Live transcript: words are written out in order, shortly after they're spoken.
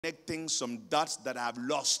connecting some dots that I have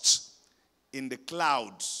lost in the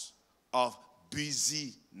clouds of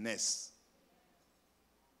busyness.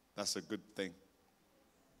 That's a good thing.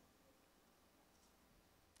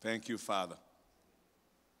 Thank you, Father.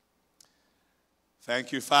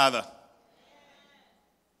 Thank you, Father.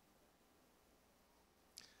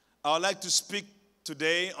 I would like to speak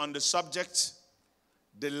today on the subject,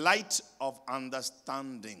 the light of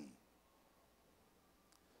understanding.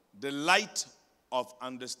 The light of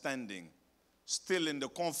understanding. Still in the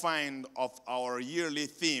confine of our yearly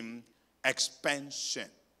theme, expansion.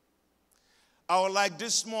 I would like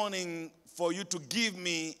this morning for you to give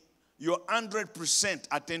me your 100%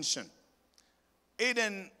 attention.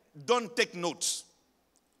 Aiden, don't take notes.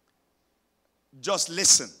 Just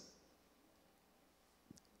listen.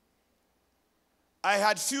 I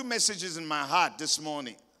had few messages in my heart this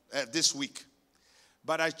morning, this week,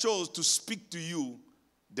 but I chose to speak to you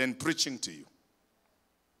than preaching to you.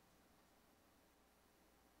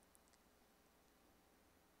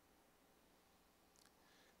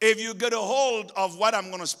 If you get a hold of what I'm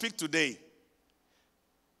going to speak today,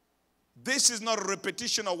 this is not a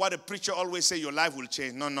repetition of what a preacher always say, your life will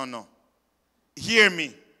change. No, no, no. Hear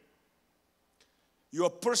me. Your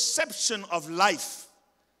perception of life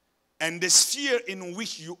and the sphere in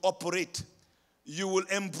which you operate, you will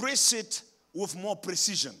embrace it with more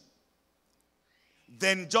precision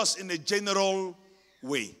than just in a general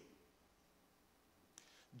way.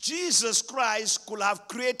 Jesus Christ could have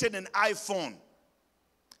created an iPhone.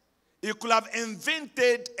 He could have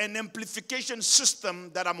invented an amplification system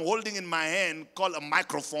that I'm holding in my hand called a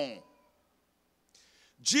microphone.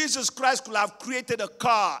 Jesus Christ could have created a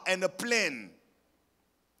car and a plane.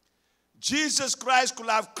 Jesus Christ could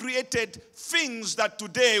have created things that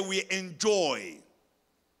today we enjoy.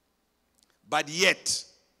 But yet,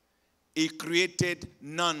 he created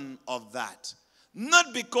none of that.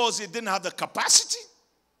 Not because he didn't have the capacity,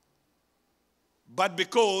 but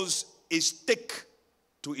because he stuck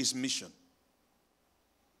to his mission.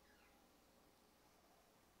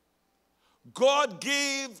 God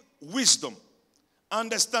gave wisdom,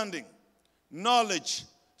 understanding, knowledge,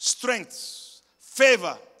 strength,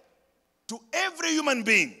 favor to every human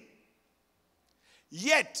being.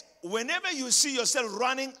 Yet, whenever you see yourself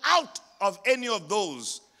running out of any of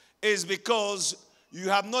those, is because you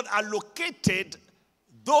have not allocated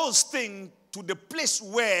those things to the place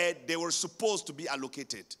where they were supposed to be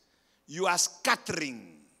allocated. You are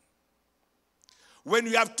scattering. When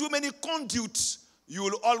you have too many conduits, you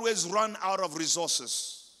will always run out of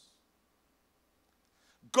resources.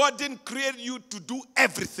 God didn't create you to do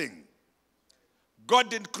everything. God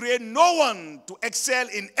didn't create no one to excel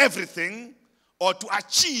in everything or to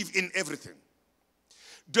achieve in everything.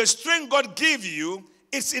 The strength God gave you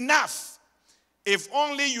is enough if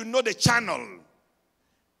only you know the channel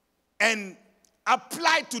and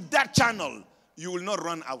apply to that channel, you will not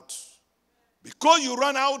run out. Because you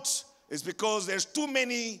run out is because there's too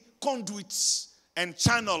many conduits and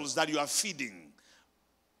channels that you are feeding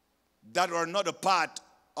that are not a part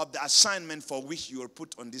of the assignment for which you are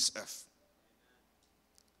put on this earth.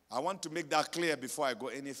 I want to make that clear before I go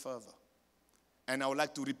any further. And I would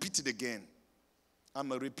like to repeat it again.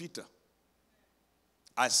 I'm a repeater.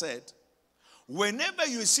 I said, whenever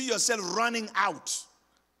you see yourself running out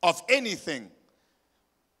of anything,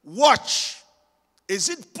 watch. Is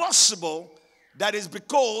it possible that is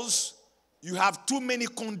because you have too many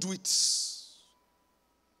conduits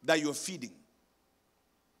that you're feeding?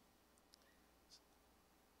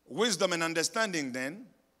 Wisdom and understanding then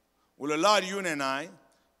will allow you and I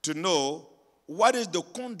to know what is the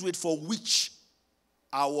conduit for which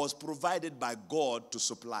I was provided by God to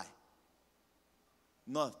supply.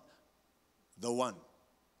 Not the one.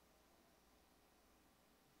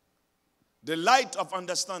 The light of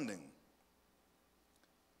understanding.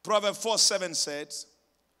 Proverbs 4:7 says,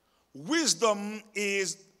 wisdom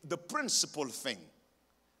is the principal thing.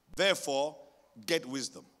 Therefore, get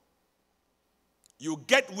wisdom. You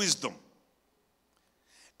get wisdom.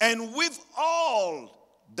 And with all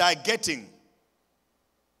thy getting,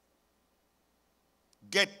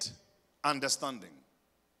 get understanding.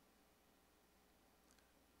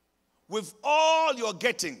 With all your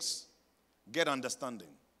gettings, get understanding.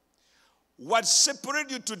 What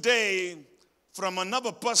separates you today from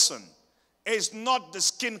another person is not the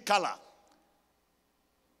skin color.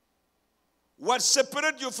 What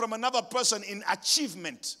separates you from another person in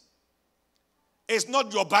achievement is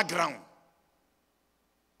not your background.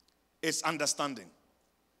 It's understanding.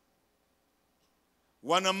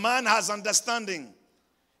 When a man has understanding,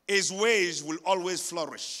 his ways will always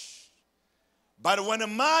flourish. But when a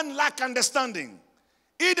man lacks understanding,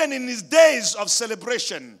 Even in his days of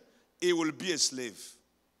celebration, he will be a slave.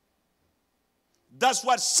 That's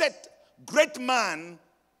what set great man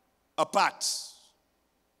apart.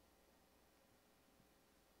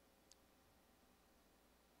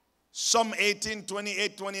 Psalm 18,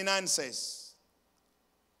 28, 29 says,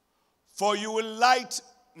 for you will light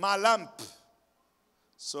my lamp.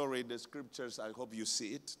 Sorry, the scriptures, I hope you see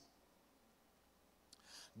it.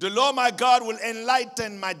 The Lord my God will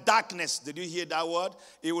enlighten my darkness. Did you hear that word?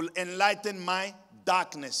 He will enlighten my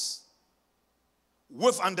darkness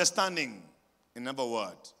with understanding, in other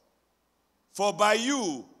words. For by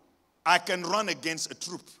you I can run against a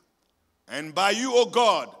troop. And by you, O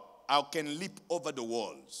God, I can leap over the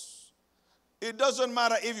walls. It doesn't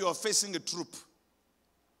matter if you are facing a troop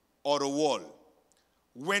or a wall.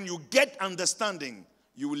 When you get understanding,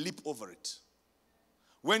 you will leap over it.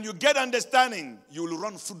 When you get understanding, you will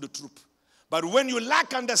run through the troop. But when you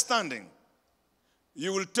lack understanding,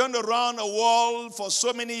 you will turn around a wall for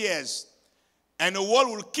so many years, and the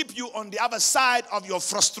wall will keep you on the other side of your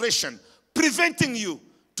frustration, preventing you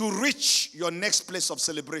to reach your next place of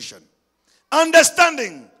celebration.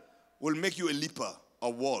 Understanding will make you a leaper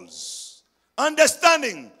of walls.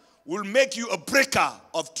 Understanding will make you a breaker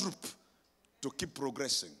of troop to keep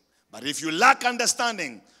progressing. But if you lack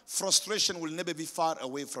understanding, frustration will never be far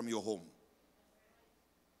away from your home.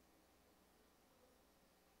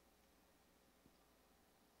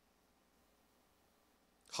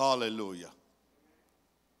 Hallelujah.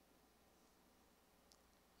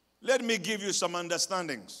 Let me give you some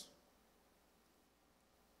understandings.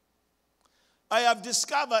 I have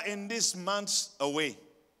discovered in these months away,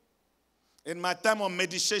 in my time of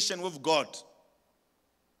meditation with God,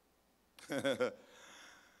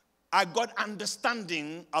 I got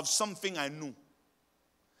understanding of something I knew.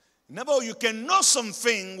 Never you can know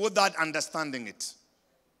something without understanding it.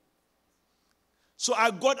 So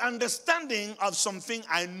I got understanding of something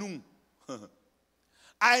I knew.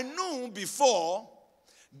 I knew before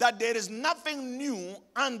that there is nothing new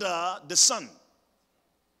under the sun.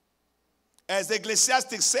 As the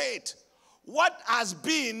Ecclesiastic said, what has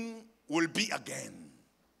been will be again.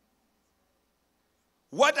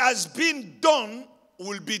 What has been done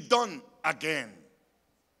will be done again.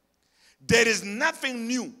 There is nothing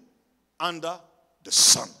new under the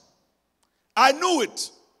sun. I knew it,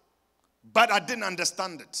 but I didn't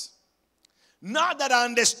understand it. Now that I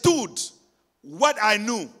understood what I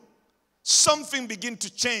knew, something began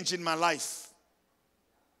to change in my life.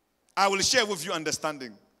 I will share with you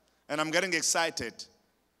understanding, and I'm getting excited.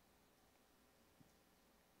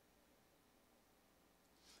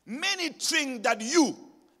 Many things that you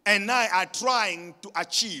and I are trying to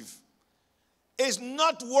achieve is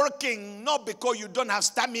not working, not because you don't have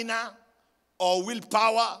stamina or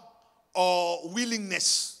willpower or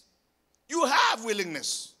willingness. You have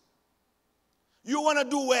willingness. You want to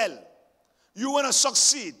do well. You want to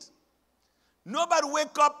succeed. Nobody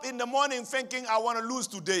wake up in the morning thinking, I want to lose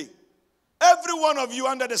today. Every one of you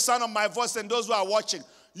under the sound of my voice and those who are watching,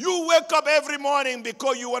 you wake up every morning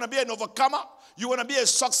because you want to be an overcomer. You want to be a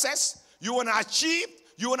success. You want to achieve.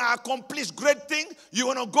 You want to accomplish great things. You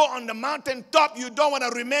want to go on the mountaintop. You don't want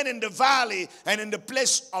to remain in the valley and in the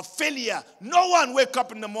place of failure. No one wake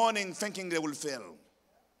up in the morning thinking they will fail.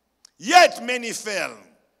 Yet many fail.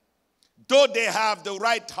 Though they have the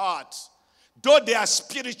right heart, though they are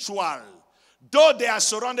spiritual, though they are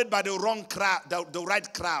surrounded by the wrong crowd, the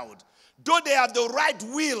right crowd, though they have the right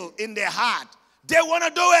will in their heart, they want to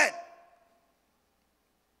do it.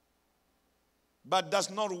 But that's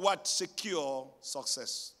not what secures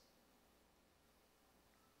success.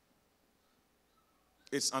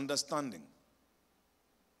 It's understanding.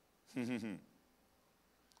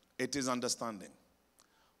 It is understanding.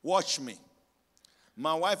 Watch me.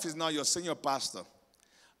 My wife is now your senior pastor.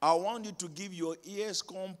 I want you to give your ears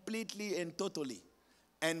completely and totally.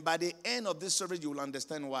 And by the end of this service, you will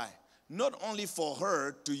understand why. Not only for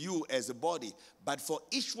her, to you as a body, but for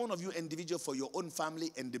each one of you individual, for your own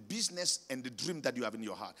family and the business and the dream that you have in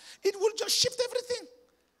your heart. It will just shift everything.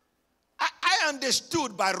 I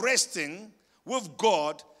understood by resting with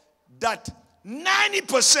God that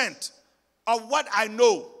 90% of what I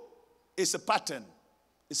know is a pattern,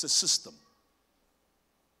 it's a system.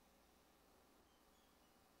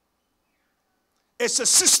 It's a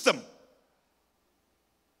system.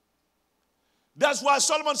 That's why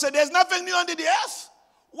Solomon said, there's nothing new under the earth.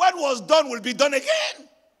 What was done will be done again.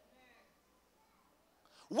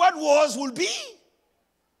 What was will be.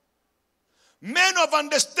 Men of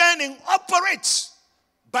understanding operate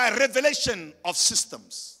by revelation of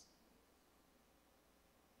systems.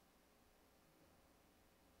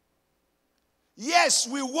 Yes,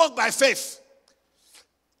 we walk by faith.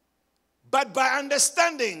 But by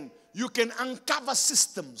understanding, you can uncover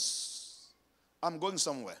systems. I'm going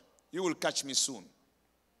somewhere. You will catch me soon.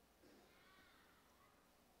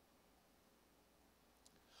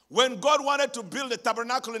 When God wanted to build a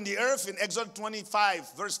tabernacle in the earth in Exodus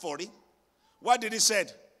 25, verse 40, what did he say?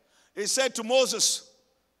 He said to Moses,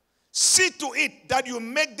 see to it that you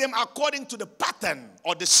make them according to the pattern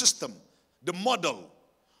or the system, the model,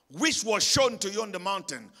 which was shown to you on the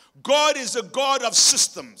mountain. God is a God of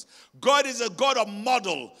systems. God is a God of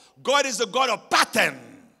model. God is a God of pattern.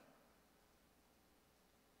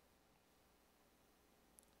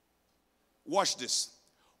 Watch this.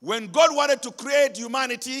 When God wanted to create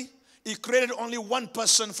humanity, he created only one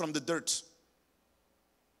person from the dirt.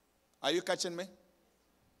 Are you catching me?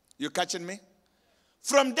 You catching me?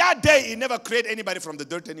 From that day, he never created anybody from the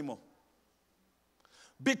dirt anymore.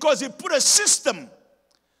 Because he put a system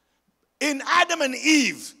in Adam and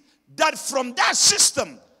Eve that from that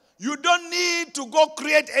system, you don't need to go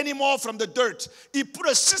create anymore from the dirt. He put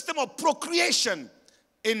a system of procreation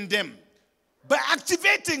in them. By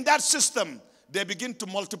activating that system, they begin to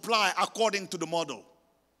multiply according to the model.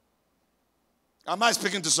 Am I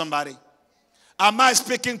speaking to somebody? Am I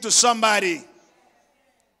speaking to somebody?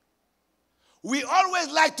 We always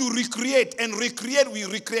like to recreate and recreate, we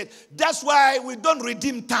recreate. That's why we don't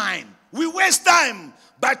redeem time. We waste time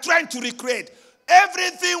by trying to recreate.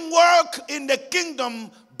 Everything works in the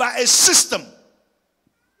kingdom by a system.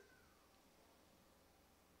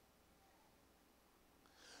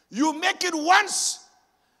 You make it once,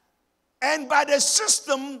 and by the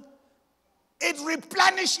system, it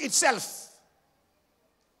replenishes itself.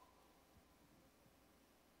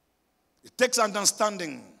 It takes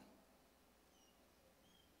understanding.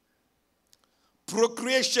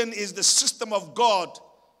 Procreation is the system of God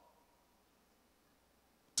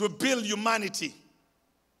to build humanity.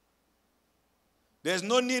 There's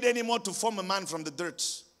no need anymore to form a man from the dirt.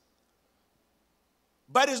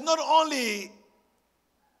 But it's not only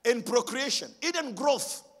in procreation, even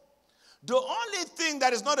growth. The only thing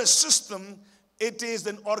that is not a system, it is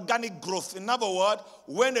an organic growth. In other words,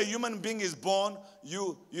 when a human being is born,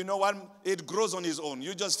 you know what? It grows on its own.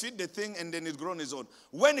 You just feed the thing and then it grows on its own.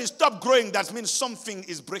 When it stops growing, that means something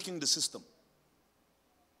is breaking the system.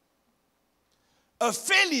 A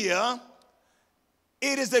failure,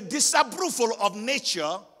 it is a disapproval of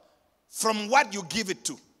nature from what you give it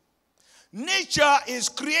to. Nature is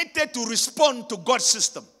created to respond to God's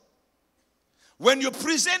system. When you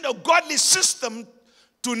present a godly system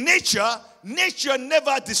to nature, nature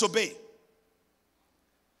never disobeys.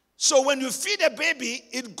 So when you feed a baby,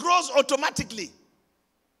 it grows automatically.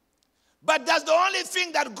 But that's the only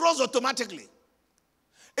thing that grows automatically.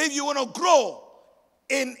 If you want to grow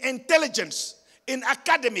in intelligence, in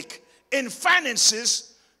academic, in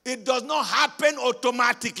finances, it does not happen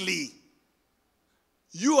automatically.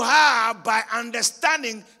 You have, by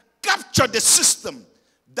understanding, captured the system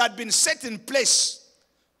that has been set in place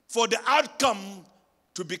for the outcome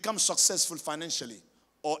to become successful financially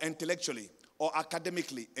or intellectually or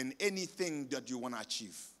academically in anything that you want to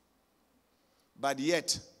achieve. But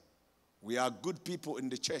yet, we are good people in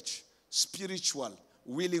the church, spiritual,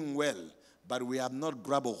 willing well, but we have not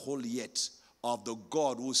grabbed a hold yet of the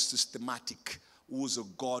God who is systematic, who is a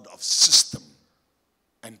God of system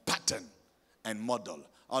and pattern and model.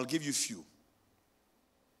 I'll give you a few.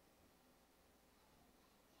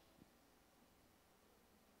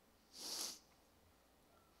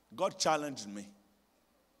 God challenged me.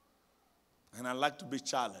 And I like to be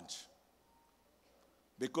challenged.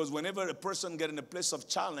 Because whenever a person gets in a place of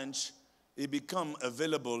challenge, he becomes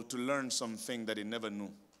available to learn something that he never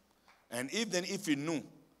knew. And even if he knew,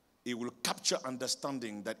 he will capture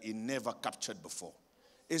understanding that he never captured before.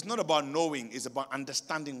 It's not about knowing, it's about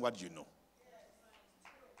understanding what you know.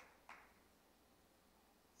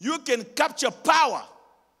 You can capture power,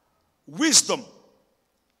 wisdom,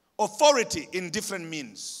 authority in different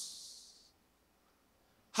means.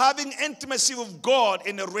 Having intimacy with God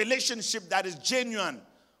in a relationship that is genuine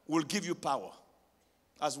will give you power.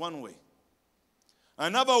 That's one way.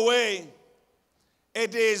 Another way,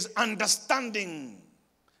 it is understanding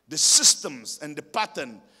the systems and the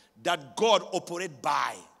pattern that God operates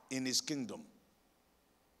by in his kingdom.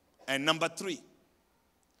 And number three,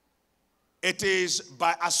 it is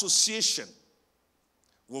by association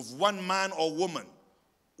with one man or woman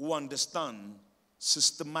who understand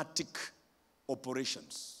systematic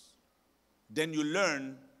operations. Then you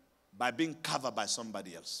learn by being covered by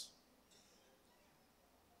somebody else.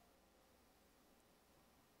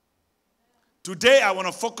 Today I want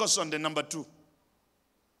to focus on the number two.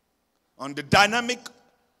 On the dynamic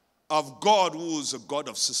of God who is a God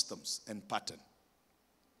of systems and pattern.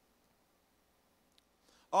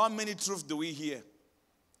 How many truths do we hear?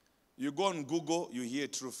 You go on Google, you hear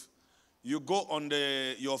truth. You go on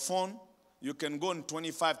your phone, you can go on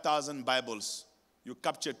 25,000 Bibles. You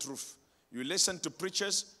capture truth. You listen to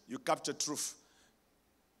preachers, you capture truth.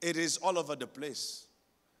 It is all over the place.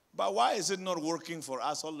 But why is it not working for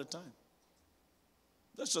us all the time?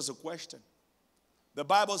 That's just a question. The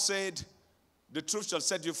Bible said, the truth shall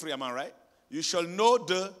set you free, am I right? You shall know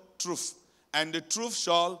the truth, and the truth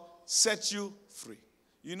shall set you free.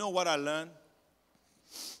 You know what I learned?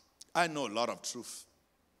 I know a lot of truth.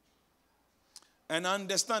 And I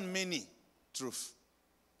understand many truth.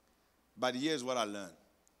 But here's what I learned.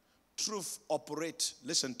 Truth operates,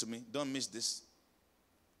 listen to me, don't miss this.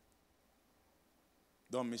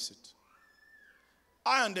 Don't miss it.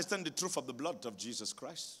 I understand the truth of the blood of Jesus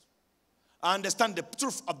Christ. I understand the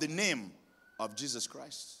truth of the name of Jesus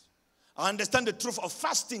Christ. I understand the truth of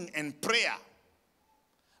fasting and prayer.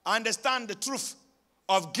 I understand the truth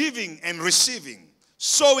of giving and receiving,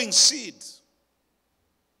 sowing seed.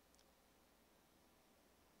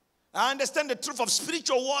 I understand the truth of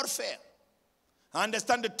spiritual warfare. I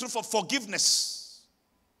understand the truth of forgiveness.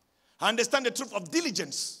 I understand the truth of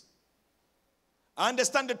diligence. I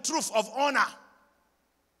understand the truth of honor.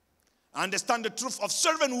 I understand the truth of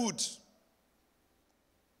servanthood.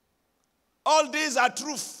 All these are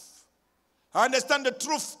truth. I understand the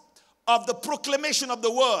truth of the proclamation of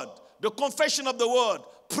the word, the confession of the word,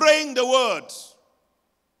 praying the word.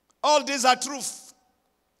 All these are truth.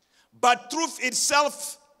 But truth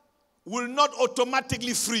itself will not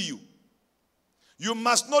automatically free you. You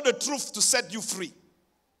must know the truth to set you free.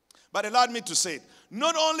 But allow me to say it.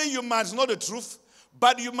 Not only you must know the truth,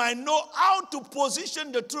 but you might know how to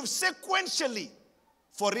position the truth sequentially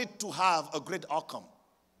for it to have a great outcome.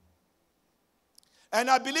 And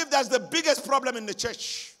I believe that's the biggest problem in the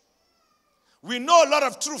church. We know a lot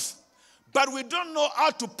of truth, but we don't know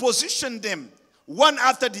how to position them one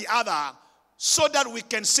after the other so that we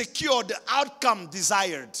can secure the outcome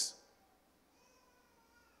desired.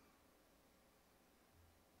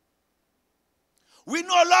 We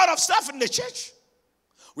know a lot of stuff in the church.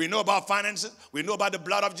 We know about finances. We know about the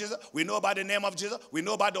blood of Jesus. We know about the name of Jesus. We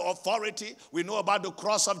know about the authority. We know about the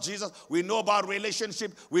cross of Jesus. We know about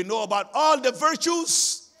relationship. We know about all the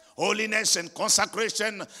virtues, holiness and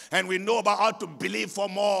consecration. And we know about how to believe for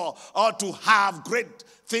more, how to have great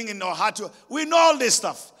thing in our heart. We know all this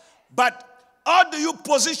stuff. But how do you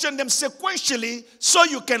position them sequentially so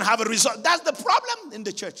you can have a result? That's the problem in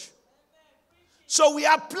the church. So we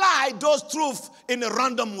apply those truths in a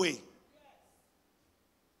random way.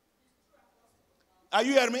 Are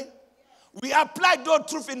you hearing me? We apply those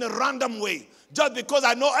truths in a random way. Just because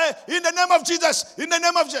I know, hey, in the name of Jesus, in the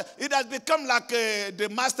name of Jesus. It has become like the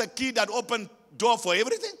master key that opens door for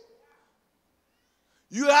everything.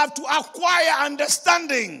 You have to acquire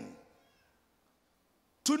understanding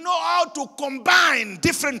to know how to combine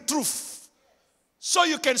different truths so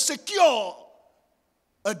you can secure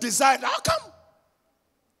a desired outcome.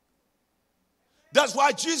 That's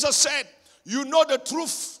why Jesus said, you know the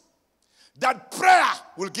truth, that prayer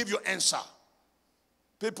will give you answer.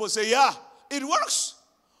 People say, yeah, it works.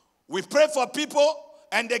 We pray for people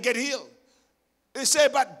and they get healed. He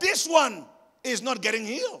said, but this one is not getting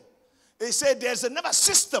healed. He said, there's another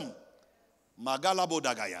system. For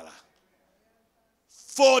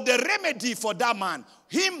the remedy for that man,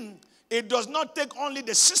 it does not take only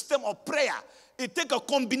the system of prayer. It takes a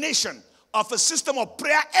combination of a system of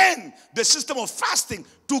prayer and the system of fasting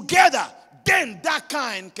together. Then that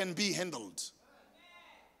kind can be handled.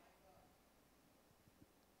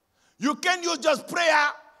 You can't use just prayer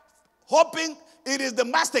hoping it is the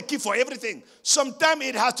master key for everything. Sometimes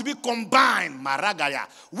it has to be combined, maragaya,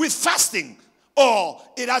 with fasting. Or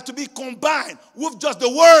it has to be combined with just the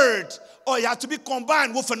word. Or it has to be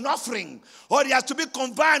combined with an offering. Or it has to be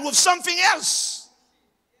combined with something else.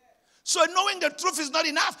 So knowing the truth is not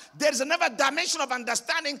enough. There's another dimension of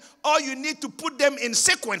understanding. Or you need to put them in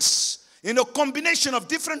sequence, in a combination of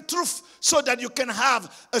different truths, so that you can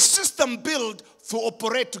have a system built to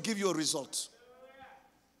operate to give you a result.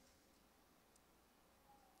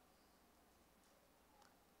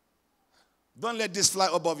 Don't let this fly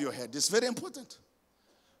above your head. It's very important.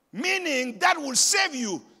 Meaning that will save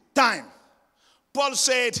you time. Paul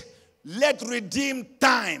said, let redeem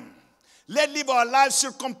time. Let's live our lives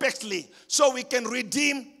circumspectly so we can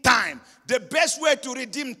redeem time. The best way to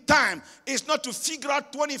redeem time is not to figure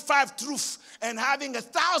out 25 truths and having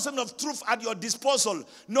 1,000 of truth at your disposal.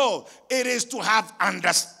 No, it is to have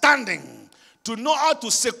understanding, to know how to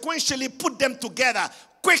sequentially put them together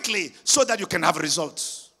quickly so that you can have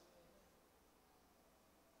results.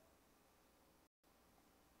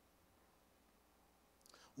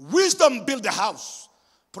 Wisdom built the house.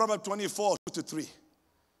 Proverbs 24, 2-3.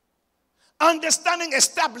 Understanding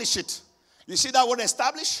establish it. You see that word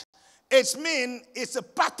establish? It's a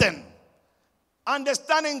pattern.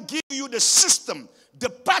 Understanding gives you the system, the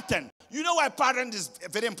pattern. You know why pattern is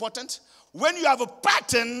very important? When you have a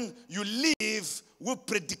pattern, you live with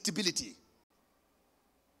predictability.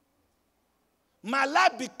 My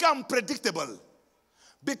life become predictable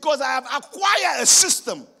because I have acquired a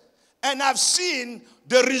system and I've seen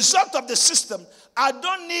the result of the system. I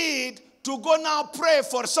don't need to go now pray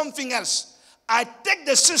for something else. I take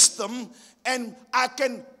the system and I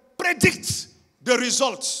can predict the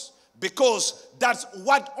results because that's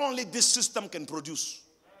what only this system can produce.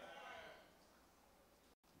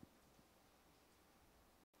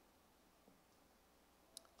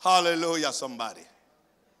 Hallelujah, somebody.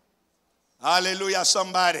 Hallelujah,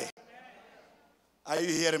 somebody. Are you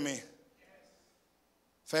hearing me?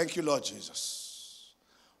 Thank you, Lord Jesus.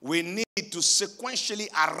 We need to sequentially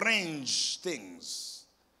arrange things,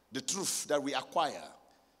 the truth that we acquire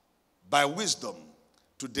by wisdom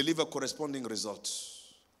to deliver corresponding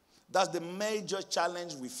results. That's the major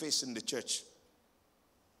challenge we face in the church.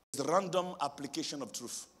 The random application of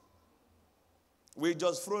truth. We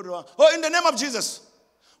just throw it around. Oh, in the name of Jesus.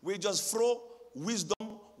 We just throw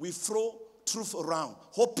wisdom, we throw truth around,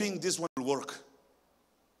 hoping this one will work.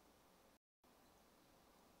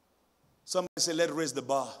 Somebody say, let's raise the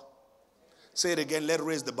bar. Say it again, let's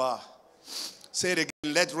raise the bar. Say it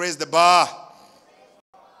again, let's raise the bar.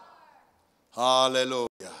 Hallelujah.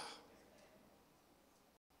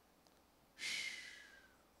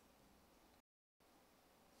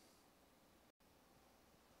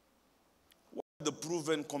 What is the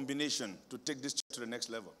proven combination to take this church to the next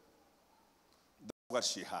level? That's what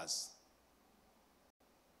she has.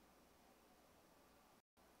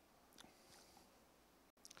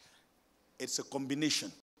 It's a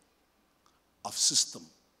combination of system.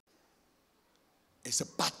 It's a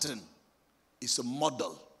pattern. It's a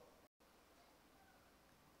model.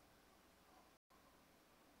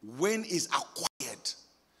 When it's acquired,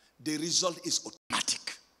 the result is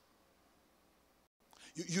automatic.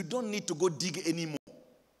 You don't need to go dig anymore.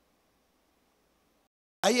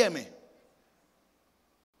 Are you hear me?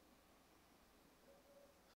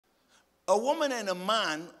 A woman and a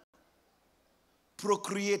man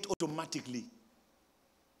procreate automatically.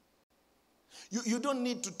 You don't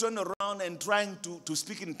need to turn around and trying to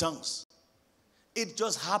speak in tongues. It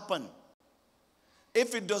just happened.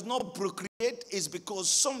 If it does not procreate, it's because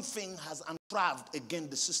something has entraved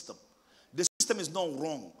against the system. The system is not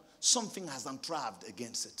wrong. Something has entraved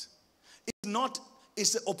against it.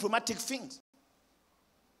 It's an automatic thing.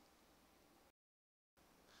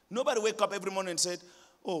 Nobody wake up every morning and said,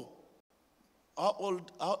 oh,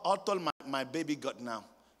 how tall my baby got now?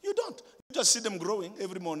 You don't. You just see them growing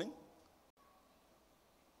every morning.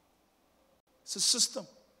 It's a system.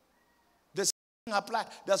 The system applied.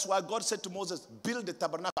 That's why God said to Moses, build the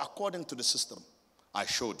tabernacle according to the system I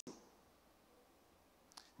showed you.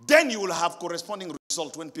 Then you will have corresponding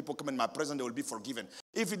result. When people come in my presence, they will be forgiven.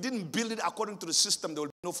 If you didn't build it according to the system, there will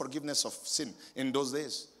be no forgiveness of sin in those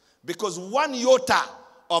days. Because one iota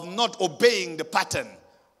of not obeying the pattern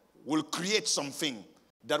will create something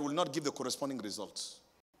that will not give the corresponding results.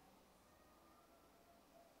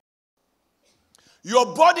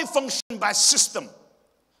 Your body functions by system.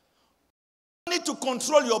 You need to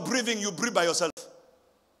control your breathing, you breathe by yourself.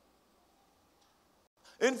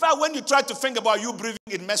 In fact, when you try to think about you breathing,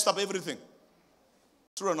 it messed up everything.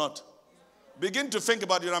 True or not? Begin to think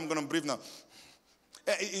about, I'm going to breathe now.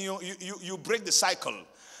 You break the cycle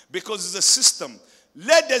because it's a system.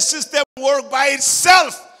 Let the system work by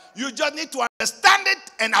itself. You just need to understand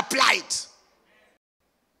it and apply it.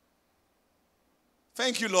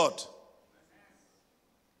 Thank you, Lord.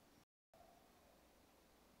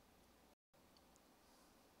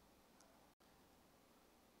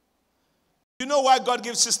 You know why God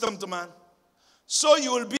gives system to man? So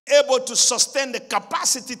you will be able to sustain the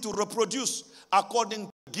capacity to reproduce according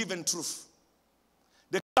to given truth.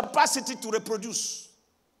 The capacity to reproduce.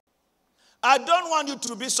 I don't want you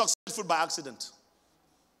to be successful by accident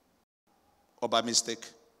or by mistake.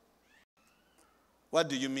 What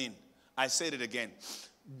do you mean? I said it again.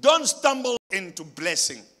 Don't stumble into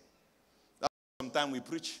blessing. That's sometimes we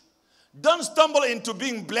preach. Don't stumble into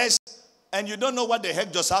being blessed and you don't know what the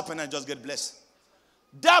heck just happened and just get blessed.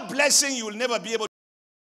 That blessing you will never be able to.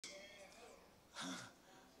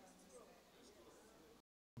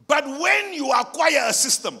 But when you acquire a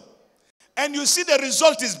system and you see the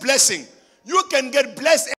result is blessing, you can get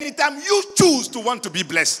blessed anytime you choose to want to be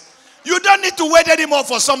blessed. You don't need to wait anymore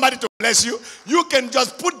for somebody to bless you. You can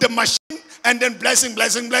just put the machine and then blessing,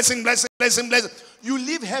 blessing, blessing, blessing, blessing, blessing. You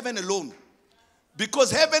leave heaven alone.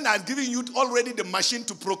 Because heaven has given you already the machine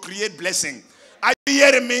to procreate blessing. Are you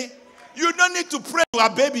hearing me? You don't need to pray to a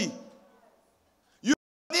baby. You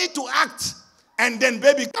need to act, and then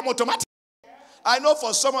baby come automatic. I know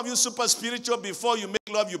for some of you super spiritual, before you make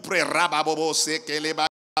love, you pray. By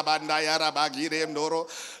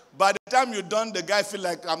the time you're done, the guy feel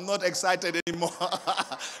like, I'm not excited anymore.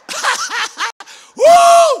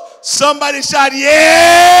 Woo! Somebody shout,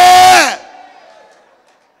 yeah!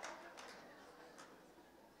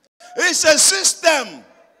 It's a system.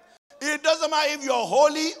 It doesn't matter if you're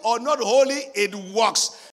holy or not holy, it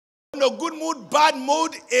works. In a good mood, bad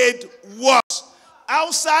mood, it works.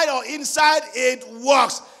 Outside or inside, it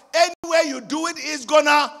works. Anywhere you do it, it's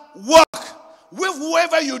gonna work. With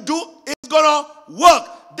whoever you do, it's gonna work.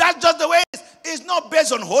 That's just the way it is. It's not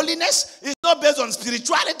based on holiness. It's not based on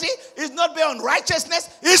spirituality. It's not based on righteousness.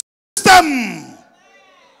 It's system.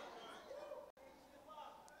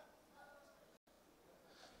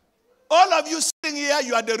 All of you sitting here,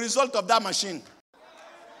 you are the result of that machine.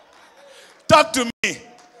 Talk to me.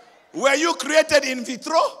 Were you created in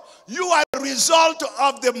vitro? You are the result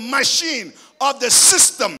of the machine, of the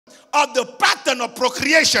system, of the pattern of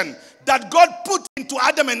procreation that God put into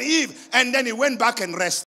Adam and Eve, and then he went back and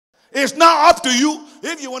rested. It's now up to you.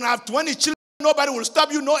 If you want to have 20 children, nobody will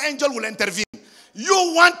stop you. No angel will intervene.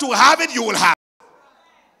 You want to have it, you will have it.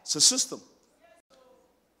 It's a system.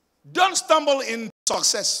 Don't stumble in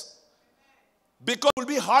success, because it will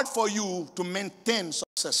be hard for you to maintain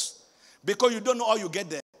success, because you don't know how you get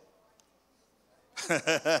there.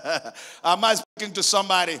 Am I speaking to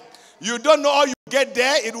somebody? You don't know how you get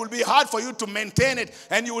there. It will be hard for you to maintain it,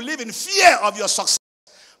 and you will live in fear of your success.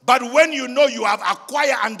 But when you know you have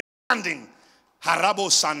acquired understanding, harabo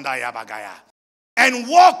sandaya bagaya, and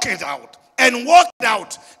walk it out,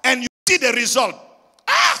 and you see the result.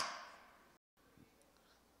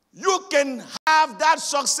 You can have that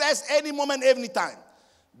success any moment, any time,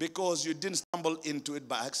 because you didn't stumble into it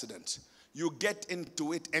by accident. You get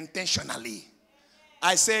into it intentionally.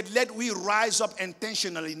 I said, let we rise up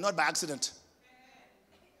intentionally, not by accident.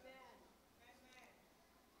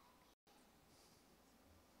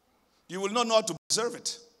 You will not know how to preserve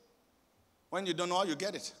it. When you don't know how you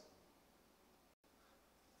get it.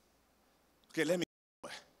 Okay, let me.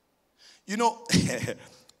 You know,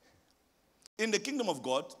 in the kingdom of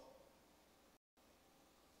God,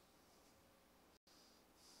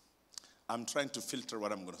 I'm trying to filter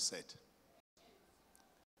what I'm going to say.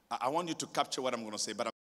 I want you to capture what I'm going to say, but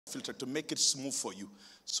I'm going to filter to make it smooth for you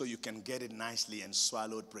so you can get it nicely and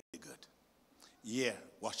swallow it pretty good. Yeah,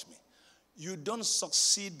 watch me. You don't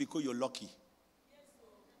succeed because you're lucky.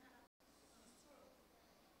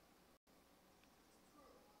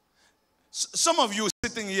 Some of you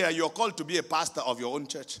sitting here, you're called to be a pastor of your own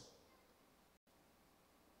church.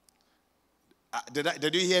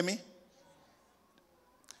 Did you hear me?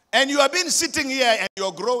 And you have been sitting here and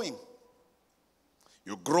you're growing.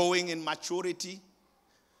 You're growing in maturity.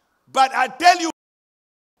 But I tell you,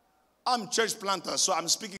 I'm church planter, so I'm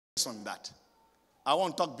speaking on that. I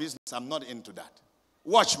won't talk business. I'm not into that.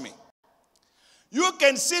 Watch me. You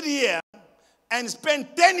can sit here and spend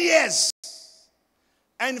 10 years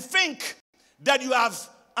and think that you have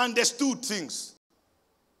understood things.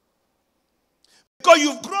 Because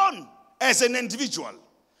you've grown as an individual.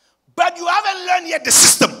 But you haven't learned yet the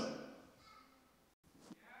system.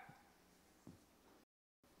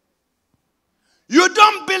 You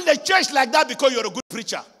don't build a church like that because you're a good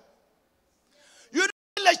preacher. You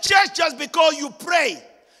don't build a church just because you pray.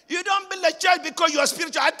 You don't build a church because you're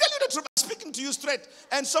spiritual. I tell you the truth, I'm speaking to you straight.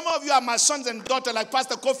 And some of you are my sons and daughters like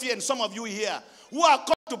Pastor Kofi and some of you here who are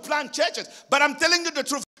called to plant churches. But I'm telling you the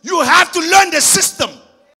truth. You have to learn the system.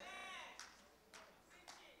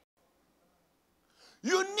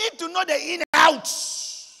 You need to know the in and outs.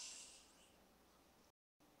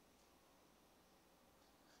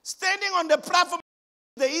 Standing on the platform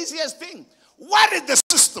is the easiest thing. What is the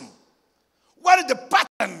system? What is the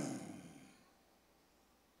pattern?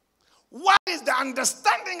 What is the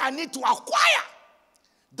understanding I need to acquire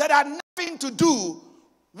that had nothing to do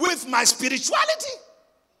with my spirituality?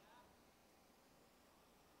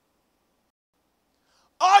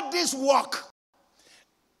 All this work,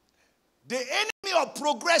 the enemy of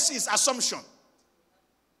progress is assumption.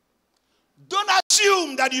 Don't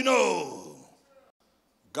assume that you know.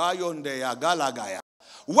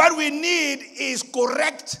 What we need is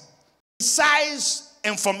correct, precise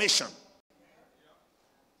information.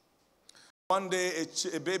 One day,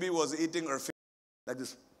 a baby was eating her finger like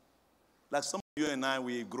this. Like some of you and I,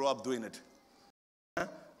 we grew up doing it.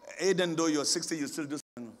 Even though you're 60, you still do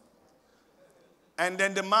something. And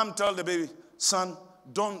then the mom told the baby, son,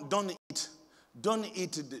 don't eat. Don't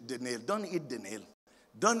eat the nail. Don't eat the nail.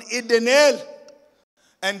 Don't eat the nail.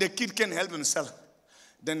 And the kid can't help himself.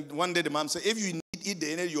 Then one day the mom said, if you eat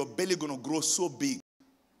the nail, your belly going to grow so big.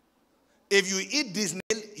 If you eat this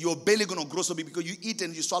nail, your belly going to grow so big because you eat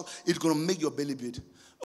and you swallow, it's going to make your belly big.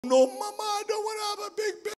 Oh, no, mama, I don't want to have a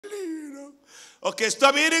big belly. You know? Okay,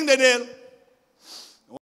 stop eating the nail.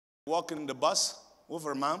 Walking in the bus with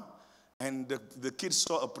her mom, and the kid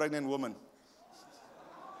saw a pregnant woman.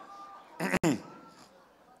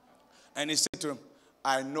 And he said to him,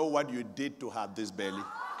 I know what you did to have this belly.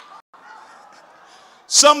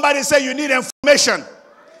 Somebody say you need information,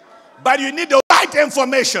 but you need the right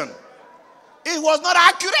information. It was not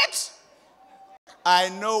accurate. I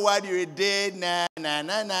know what you did, na, na,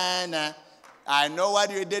 na, na, na. I know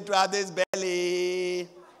what you did to have this belly.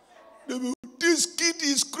 This kid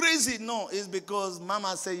is crazy. No, it's because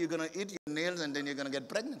mama said you're going to eat your nails and then you're going to get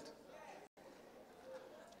pregnant.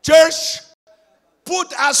 Church,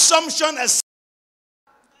 put assumption aside.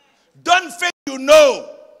 Don't think you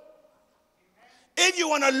know. If you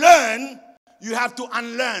want to learn, you have to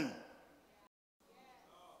unlearn.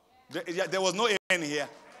 There was no amen here.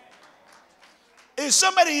 Is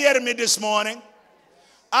somebody hearing me this morning?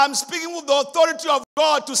 I'm speaking with the authority of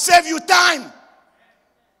God to save you time.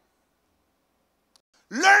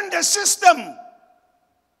 Learn the system.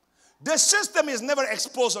 The system is never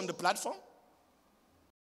exposed on the platform.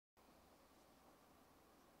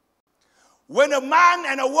 When a man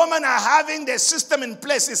and a woman are having their system in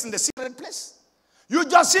place, it's in the secret place. You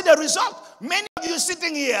just see the result. Many of you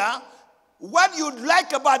sitting here, what you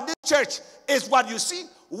like about this church is what you see.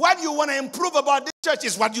 What you want to improve about this church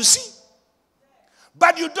is what you see.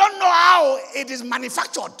 But you don't know how it is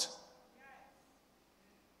manufactured.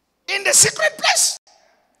 In the secret place.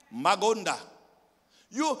 Magonda.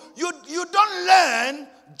 You don't learn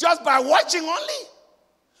just by watching only.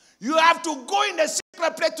 You have to go in the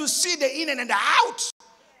secret place to see the in and the out.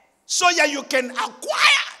 So that you can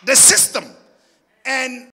acquire the system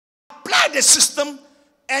and apply the system,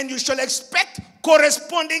 and you shall expect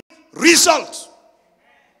corresponding results.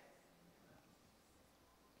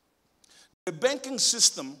 The banking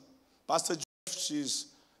system, Pastor Jeff, she's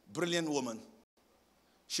a brilliant woman.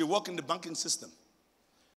 She worked in the banking system.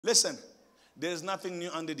 Listen, there's nothing new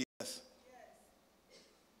under the earth.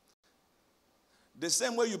 The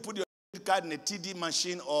same way you put your credit card in a TD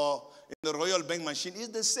machine or in the Royal Bank machine, it's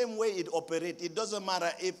the same way it operates. It doesn't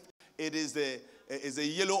matter if it is a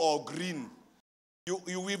yellow or green.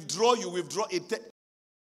 You withdraw it.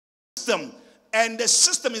 System, and the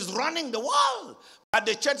system is running the world. But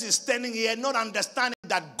the church is standing here not understanding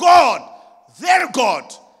that God, their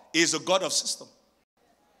God, is a God of system.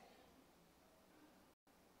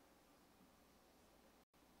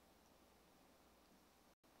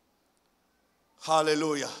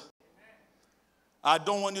 Hallelujah. I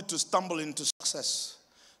don't want you to stumble into success.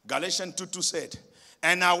 Galatians 2:2 said,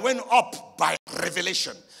 and I went up by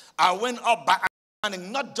revelation. I went up by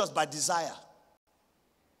understanding, not just by desire.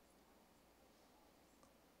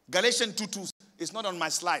 Galatians 2:2 is not on my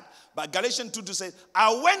slide, but Galatians 2:2 says,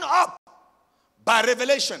 I went up by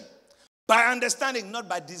revelation, by understanding, not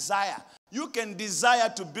by desire. You can desire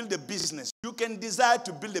to build a business. You can desire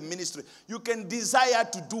to build a ministry. You can desire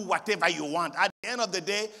to do whatever you want. At the end of the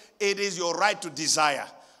day, it is your right to desire.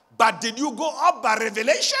 But did you go up by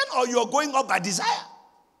revelation or you're going up by desire?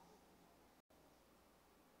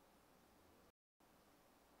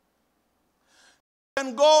 You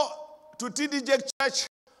can go to TDJ Church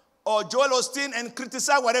or Joel Osteen and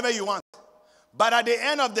criticize whatever you want. But at the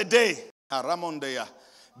end of the day,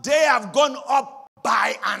 they have gone up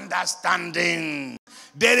by understanding.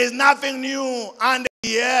 There is nothing new under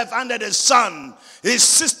the earth, under the sun. His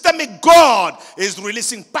systemic God is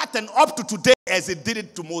releasing pattern up to today as he did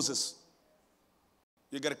it to Moses.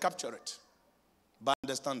 You got to capture it by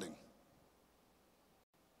understanding.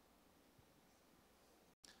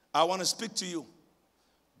 I want to speak to you.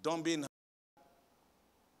 Don't be in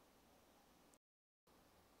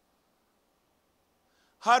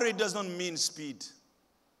hurry does not mean speed.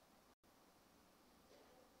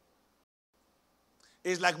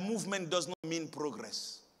 It's like movement does not mean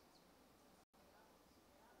progress.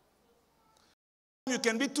 You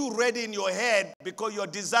can be too ready in your head because your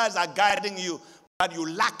desires are guiding you, but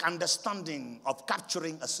you lack understanding of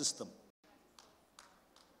capturing a system.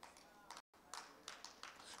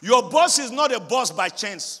 Your boss is not a boss by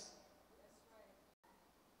chance.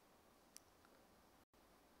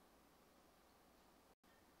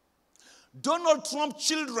 Donald Trump's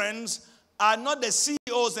children are not the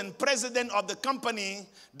CEOs and president of the company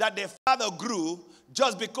that their father grew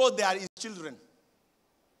just because they are his children.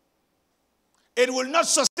 it will not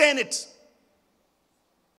sustain it.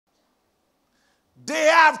 They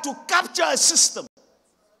have to capture a system.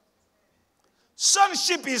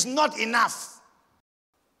 Sonship is not enough.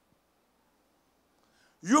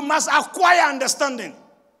 You must acquire understanding.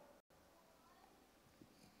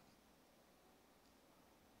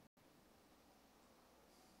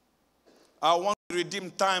 I want to redeem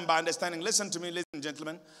time by understanding. Listen to me, ladies and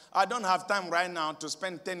gentlemen. I don't have time right now to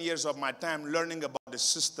spend 10 years of my time learning about the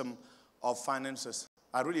system of finances.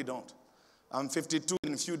 I really don't. I'm 52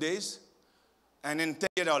 in a few days, and in 10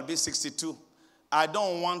 years I'll be 62. I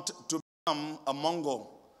don't want to become a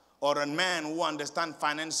Mongol or a man who understands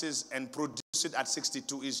finances and produce it at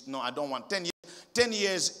 62. No, I don't want 10 years. 10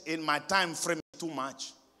 years in my time frame is too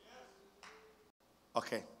much.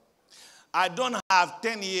 Okay. I don't have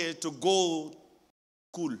 10 years to go to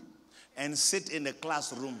school and sit in the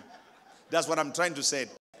classroom. That's what I'm trying to say.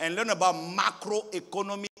 And learn about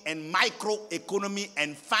macroeconomy and microeconomy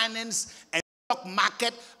and finance and stock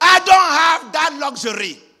market. I don't have that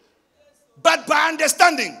luxury. But by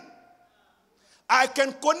understanding, I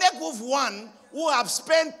can connect with one who have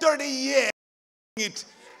spent 30 years doing it.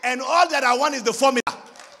 And all that I want is the formula.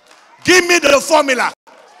 Give me the formula.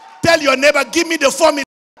 Tell your neighbor, give me the formula.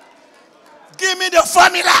 Give me the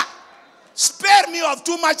formula. Spare me of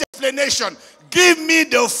too much explanation. Give me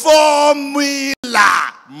the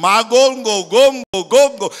formula. Magongo, gongo,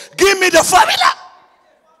 gongo. Give me the formula.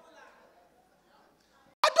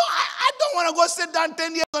 I don't want to go sit down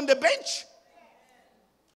 10 years on the bench.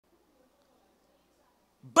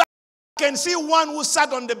 But I can see one who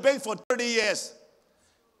sat on the bench for 30 years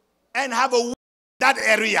and have a win in that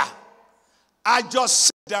area. I just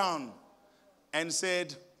sit down and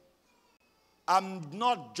said, I'm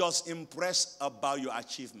not just impressed about your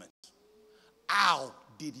achievement. How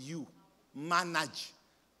did you manage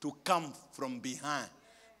to come from behind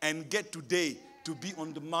and get today to be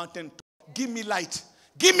on the mountain top? Give me light.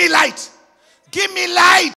 Give me light. Give me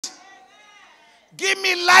light. Give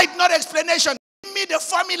me light, not explanation. Give me the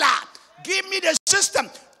formula. Give me the system.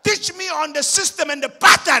 Teach me on the system and the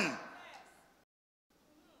pattern.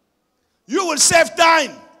 You will save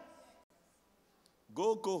time.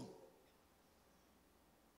 Go.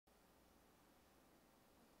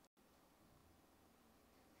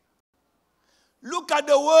 Look at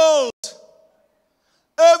the world.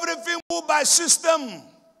 Everything moved by system.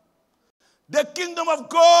 The kingdom of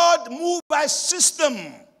God moved by system.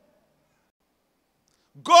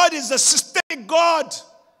 God is a systemic God.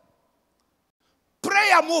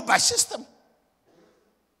 Prayer moved by system.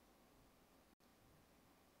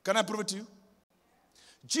 Can I prove it to you?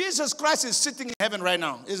 Jesus Christ is sitting in heaven right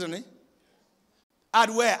now, isn't he? At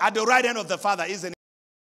where? At the right hand of the Father, isn't he?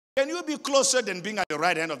 Can you be closer than being at the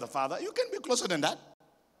right hand of the Father? You can be closer than that.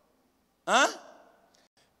 Huh?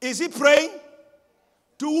 Is he praying?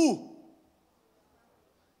 To who?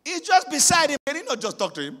 He's just beside him. Can he not just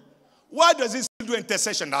talk to him? Why does he still do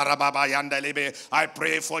intercession? I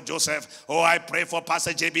pray for Joseph. Oh, I pray for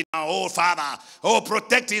Pastor JB now. Oh, Father. Oh,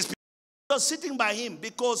 protect his people. Just sitting by him,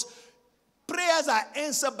 because prayers are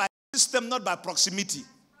answered by system, not by proximity.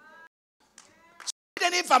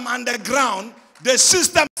 Even if I'm underground, the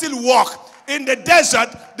system still works. In the desert,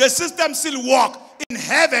 the system still works. In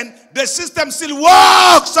heaven, the system still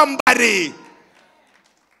works. Somebody.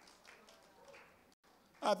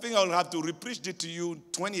 I think I'll have to repreach it to you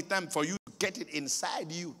 20 times for you to get it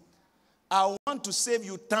inside you. I want to save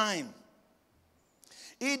you time.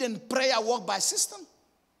 Even prayer work by system.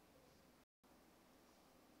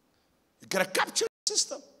 You gotta capture the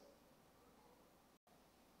system.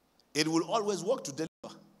 It will always work to deliver.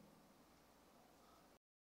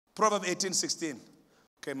 Proverbs 18:16.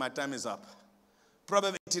 Okay, my time is up.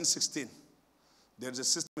 Proverbs 18:16. There's a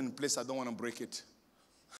system in place. I don't want to break it.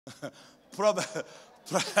 Proverbs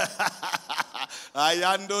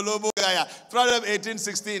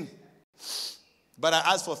 18:16. But I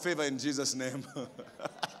ask for favor in Jesus' name.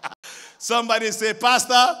 Somebody say,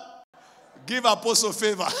 Pastor, give Apostle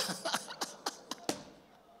favor.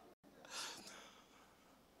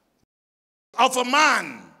 Of a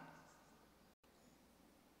man,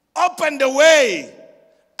 open the way,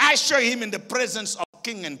 usher him in the presence of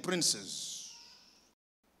king and princes.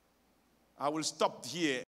 I will stop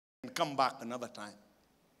here and come back another time.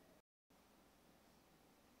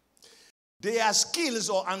 There are skills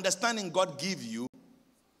or understanding God give you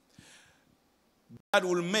that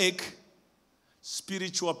will make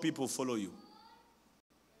spiritual people follow you.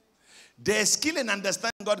 There are skill and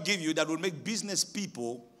understanding God give you that will make business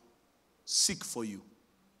people seek for you.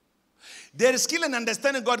 There is skill and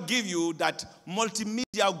understanding God give you that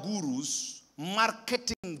multimedia gurus,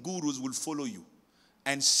 marketing gurus will follow you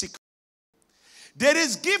and seek. There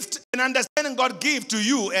is gift and understanding God gave to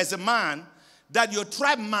you as a man that your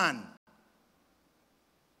tribe man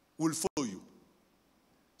will follow you.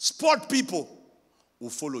 Sport people will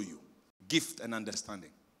follow you. Gift and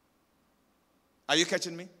understanding. Are you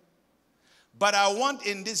catching me? But I want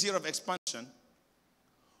in this year of expansion,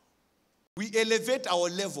 we elevate our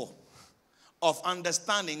level of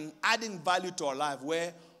understanding, adding value to our life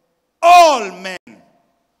where all men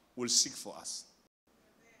will seek for us.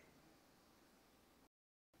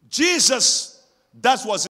 Jesus, that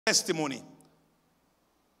was his testimony.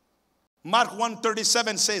 Mark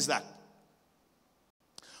 1:37 says that.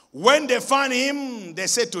 When they found him, they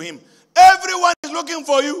said to him, everyone is looking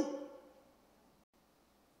for you.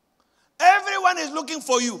 Everyone is looking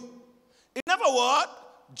for you. In other words,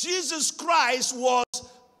 Jesus Christ was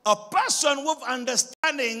a person with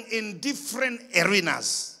understanding in different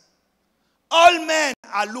arenas. All men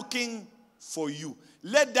are looking for you.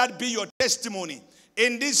 Let that be your testimony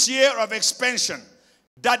in this year of expansion,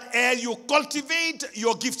 that as you cultivate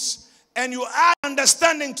your gifts and you add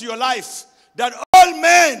understanding to your life, that all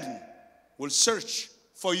men will search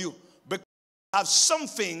for you because you have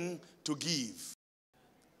something to give.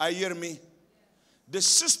 Are you hearing me? The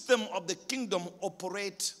system of the kingdom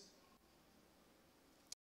operates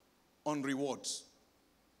on rewards.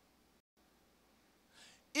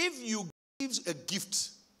 If you give a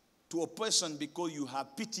gift to a person because you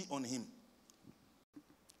have pity on him,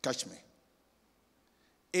 catch me,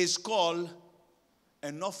 it's called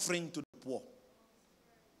an offering to the poor.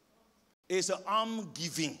 It's an alms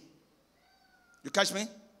giving. You catch me?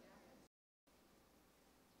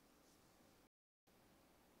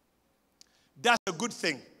 That's a good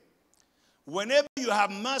thing. Whenever you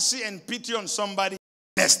have mercy and pity on somebody,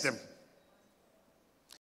 bless them.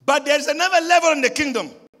 But there's another level in the kingdom.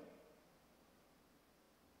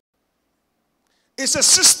 It's a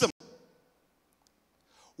system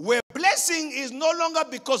where blessing is no longer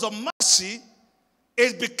because of mercy,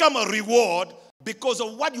 it's become a reward because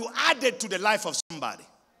of what you added to the life of somebody.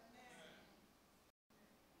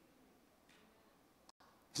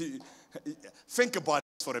 Think about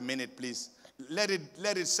it for a minute, please. Let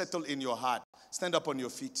it settle in your heart. Stand up on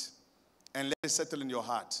your feet and let it settle in your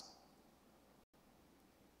heart.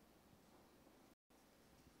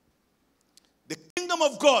 The kingdom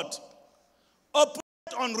of God operates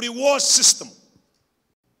on reward system.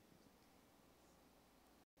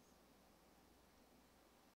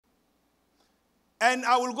 And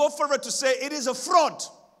I will go further to say it is a fraud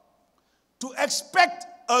to expect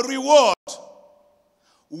a reward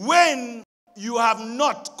when you have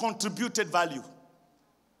not contributed value.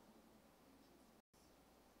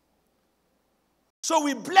 So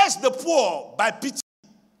we bless the poor by pity.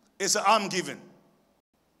 It's an alms giving.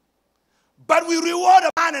 But we reward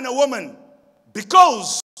a man and a woman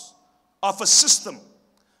because of a system,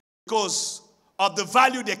 because of the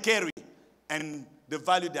value they carry and the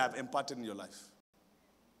value they have imparted in your life.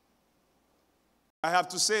 I have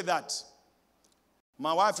to say that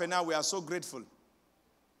my wife and I, we are so grateful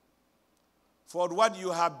for what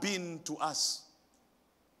you have been to us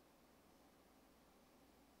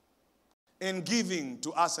in giving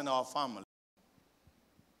to us and our family.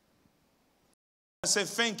 I say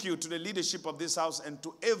thank you to the leadership of this house and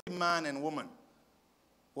to every man and woman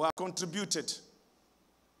who have contributed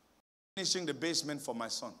finishing the basement for my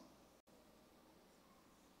son.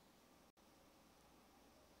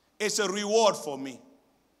 It's a reward for me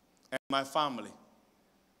and my family.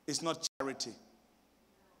 It's not charity.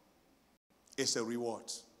 It's a reward.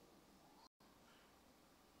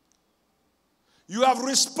 You have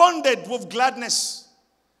responded with gladness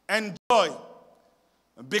and joy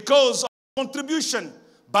because of contribution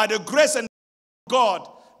by the grace and God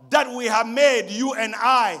that we have made you and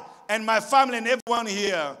I and my family and everyone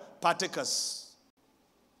here partakers.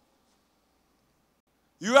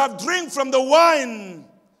 You have drink from the wine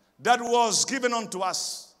that was given unto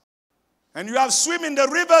us. And you have swim in the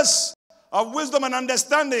rivers of wisdom and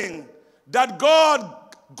understanding that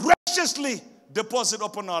God graciously deposited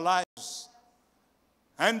upon our lives.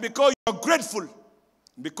 And because you are grateful,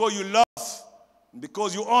 because you love,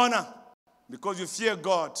 because you honor, because you fear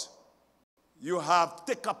God, you have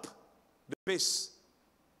taken up the pace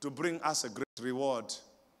to bring us a great reward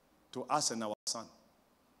to us and our son.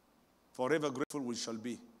 Forever grateful we shall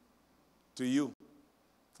be to you.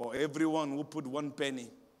 For everyone who put 1 penny,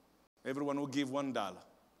 everyone who gave $1,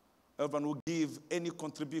 everyone who gave any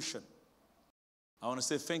contribution, I want to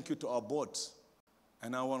say thank you to our board.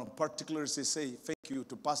 And I want to particularly say thank you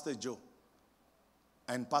to Pastor Joe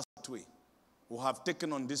and Pastor Tui, who have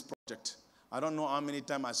taken on this project. I don't know how many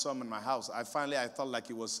times I saw him in my house. I felt like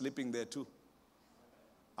he was sleeping there too.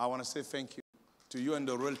 I want to say thank you. to you and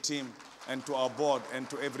the real team, and to our board, and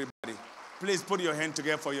to everybody. Please put your hand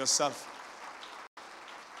together for yourself.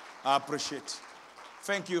 I appreciate it.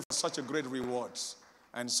 Thank you for such a great rewards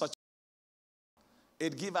and such.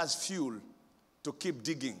 It gives us fuel to keep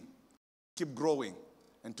digging, keep growing,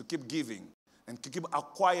 and to keep giving, and to keep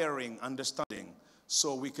acquiring understanding,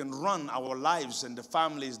 so we can run our lives and the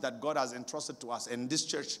families that God has entrusted to us in this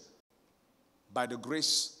church by the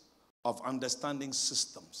grace of understanding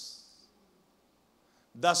systems.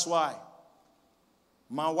 That's why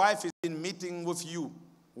my wife is in meeting with you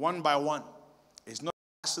one by one. It's not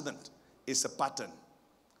an accident, it's a pattern.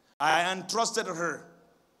 I entrusted her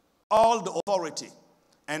all the authority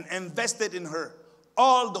and invested in her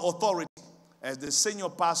all the authority as the senior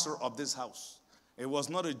pastor of this house. It was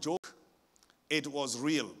not a joke. It was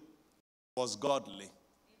real. It was godly.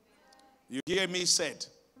 You hear me said,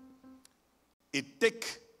 it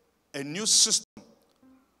takes a new system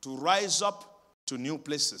to rise up to new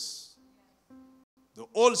places. The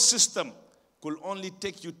old system could only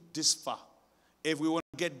take you this far. If we want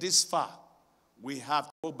to get this far, we have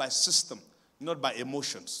to go by system, not by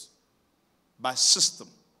emotions. By system,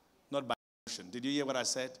 not by emotion. Did you hear what I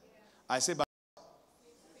said? I said by,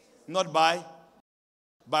 not by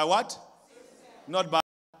what? Not by.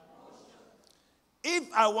 If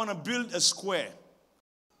I want to build a square,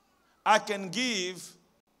 I can give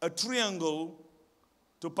a triangle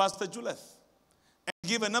to Pastor Juleth and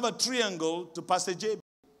give another triangle to Pastor JB.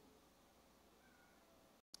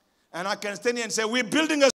 And I can stand here and say, we're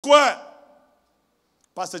building a square.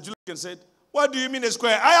 Pastor Juleth can say, what do you mean a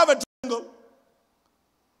square? I have a triangle.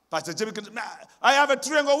 Pastor JB can say, I have a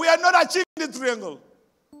triangle. We are not achieving the triangle.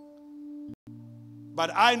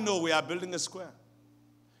 But I know we are building a square.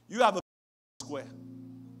 You have a square.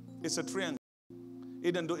 It's a triangle,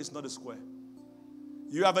 even though it's not a square.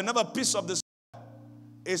 You have another piece of the square.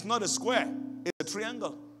 It's not a square. It's a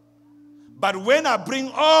triangle. But when I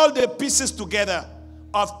bring all the pieces together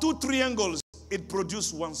of two triangles, it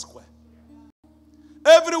produces one square.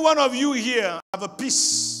 Every one of you here have a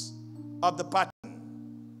piece of the pattern.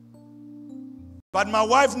 But my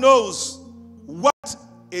wife knows what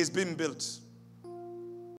is being built.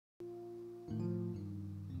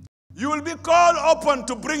 You will be called upon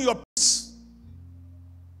to bring your peace,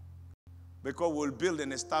 because we'll build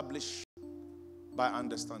and establish by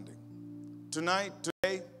understanding.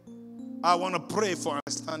 Today, I want to pray for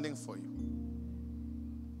understanding for you.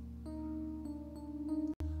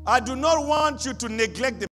 I do not want you to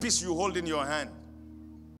neglect the piece you hold in your hand.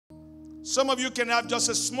 Some of you can have just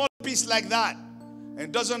a small piece like that, and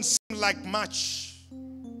it doesn't seem like much.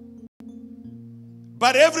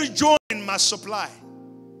 But every joint must supply.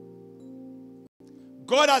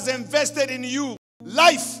 God has invested in you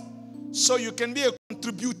life so you can be a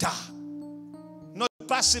contributor, not a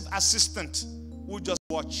passive assistant who just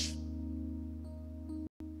watch.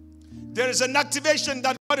 There is an activation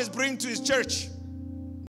that God is bringing to His church.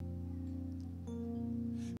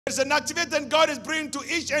 There's an activation God is bringing to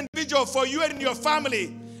each individual for you and your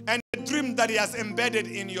family, and the dream that He has embedded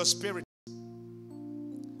in your spirit.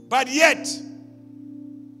 But yet,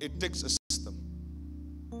 it takes a system.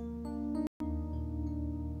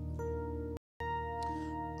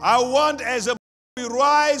 I want as a we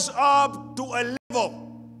rise up to a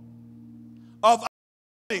level of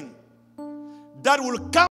understanding that will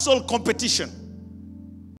cancel competition.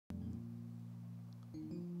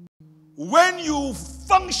 When you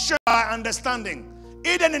function by understanding,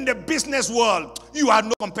 even in the business world, you are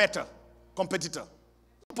no competitor.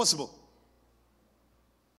 Impossible.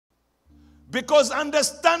 Because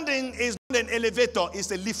understanding is not an elevator, it's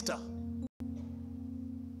a lifter.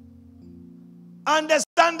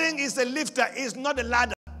 Understanding is a lifter, it's not a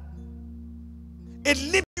ladder. It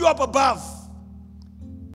lifts you up above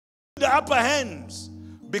the upper hands,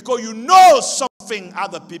 because you know something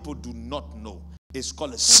other people do not know. It's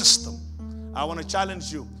called a system. I want to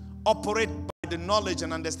challenge you. Operate by the knowledge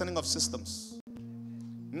and understanding of systems.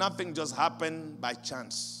 Nothing just happened by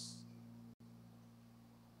chance.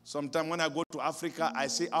 Sometimes when I go to Africa, I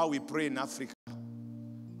see how we pray in Africa.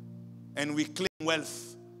 And we claim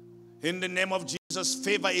wealth. In the name of Jesus,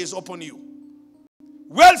 favor is upon you.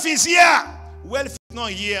 Wealth is here. Wealth is not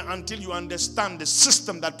here until you understand the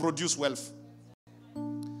system that produces wealth.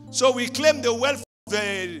 So we claim the wealth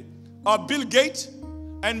of Bill Gates,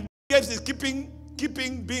 and Bill Gates is keeping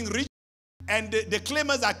being rich, and the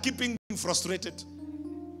claimers are keeping being frustrated.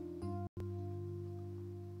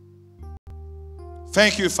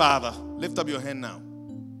 Thank you, Father. Lift up your hand now.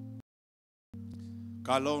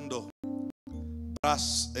 Kalondo.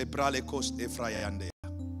 Pras ebrale cost efrayandea.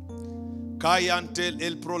 Kayantel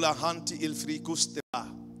el prolahanti il fricusteba.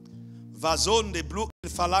 Vazon de blue il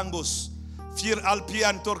falangos. Fir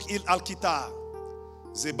alpian tork il alkita.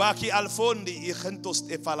 Zebaki alfondi I gentos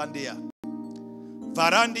e falandea.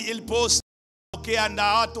 Varandi il post ke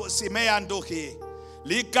andaato simeando ke.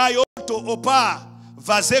 Likayoto opa.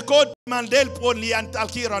 Vazeko mandel pon li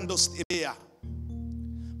antalkirandos ebea.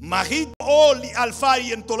 Marit o li alfa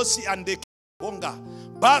yentolosi ande bonga.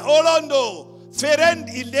 Ba olondo ferend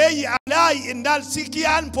ilei alai indal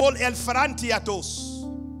sikian pol el frantiatos.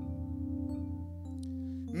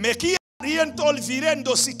 Meki yentol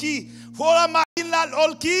virendo siki fola ma inal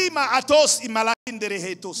olki ma atos imalakindere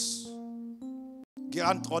hetos.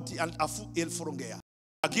 Girantroti an afu el frongea.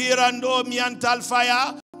 Girando miantal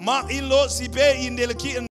faya ma ilo sibe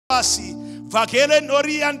indelki enbasi vakelen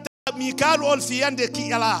orienta mikal olfiande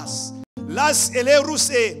ki alas las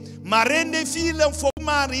eleruse marende filen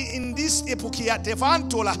fomari in this epokia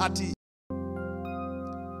tevanto la hati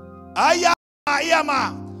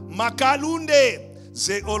ayama makalunde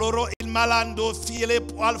ze oloro il malando file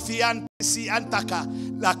alfiante si antaka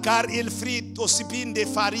la car il frit osipinde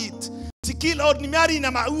farit tikil ordinary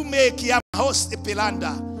na maume ki host e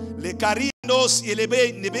pelanda le carinos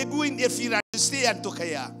elebe nebeguin e firante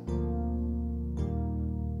antokaya.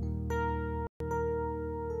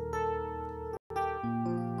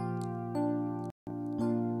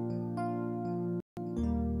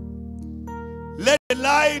 Let the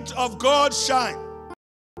light of God shine.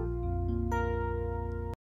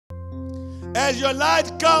 As your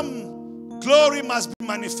light come, glory must be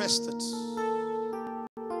manifested.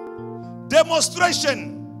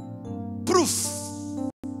 Demonstration, proof.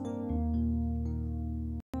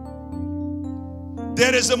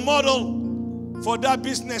 There is a model for that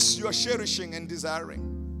business you are cherishing and desiring.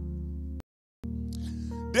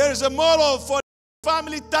 There is a model for the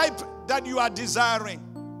family type that you are desiring.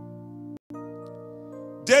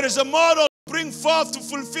 There is a model to bring forth to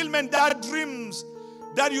fulfillment that dreams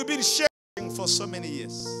that you've been sharing for so many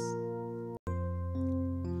years.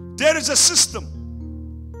 There is a system.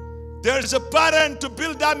 There is a pattern to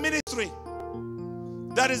build that ministry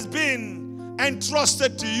that has been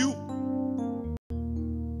entrusted to you.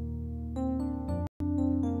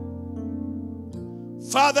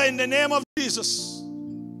 Father, in the name of Jesus,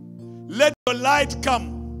 let your light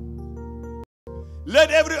come.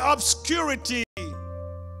 Let every obscurity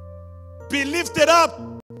be lifted up.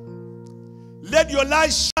 Let your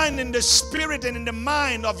light shine in the spirit and in the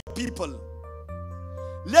mind of your people.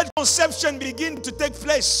 Let conception begin to take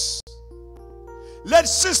place. Let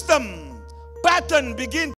system, pattern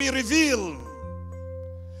begin to be revealed.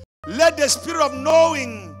 Let the spirit of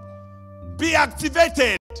knowing be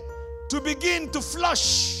activated to begin to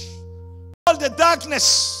flush all the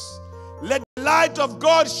darkness. Let the light of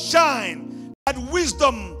God shine. Let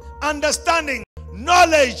wisdom, understanding,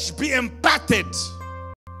 knowledge be imparted.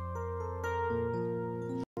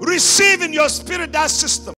 Receive in your spirit that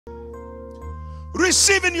system.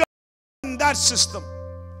 Receive in your that system.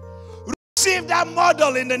 Receive that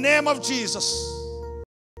model in the name of Jesus.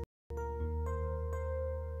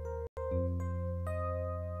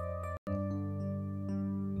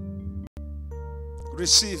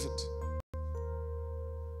 Receive it.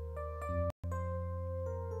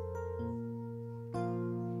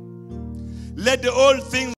 Let the old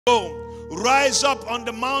things go. Rise up on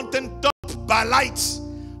the mountain top by light,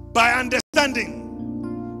 by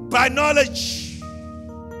understanding, by knowledge.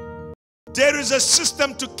 There is a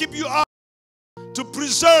system to keep you up, to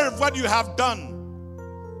preserve what you have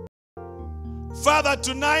done. Father,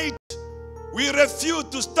 tonight we refuse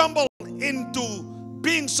to stumble into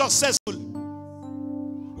being successful.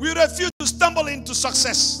 We refuse to stumble into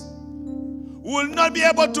success. We will not be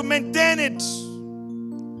able to maintain it.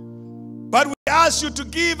 But we ask you to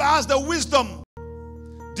give us the wisdom,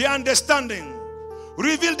 the understanding.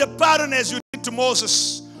 Reveal the pattern as you did to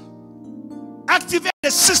Moses. Activate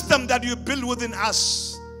the system that you build within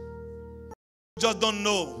us. We just don't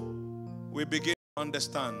know. We begin to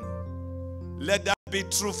understand. Let that be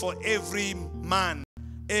true for every man,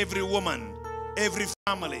 every woman, every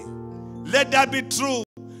family. Let that be true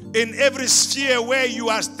in every sphere where you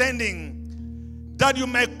are standing, that you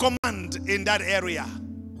may command in that area,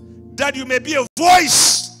 that you may be a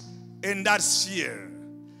voice in that sphere,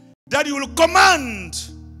 that you will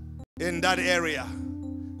command in that area.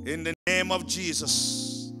 In the name of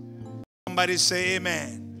Jesus. Somebody say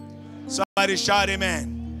amen. Somebody shout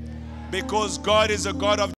amen. Because God is a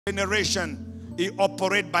God of generation. He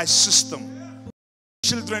operates by system.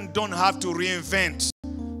 Children don't have to reinvent,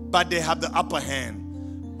 but they have the upper hand.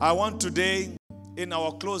 I want today, in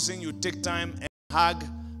our closing, you take time and hug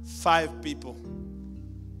 5 people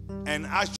and ask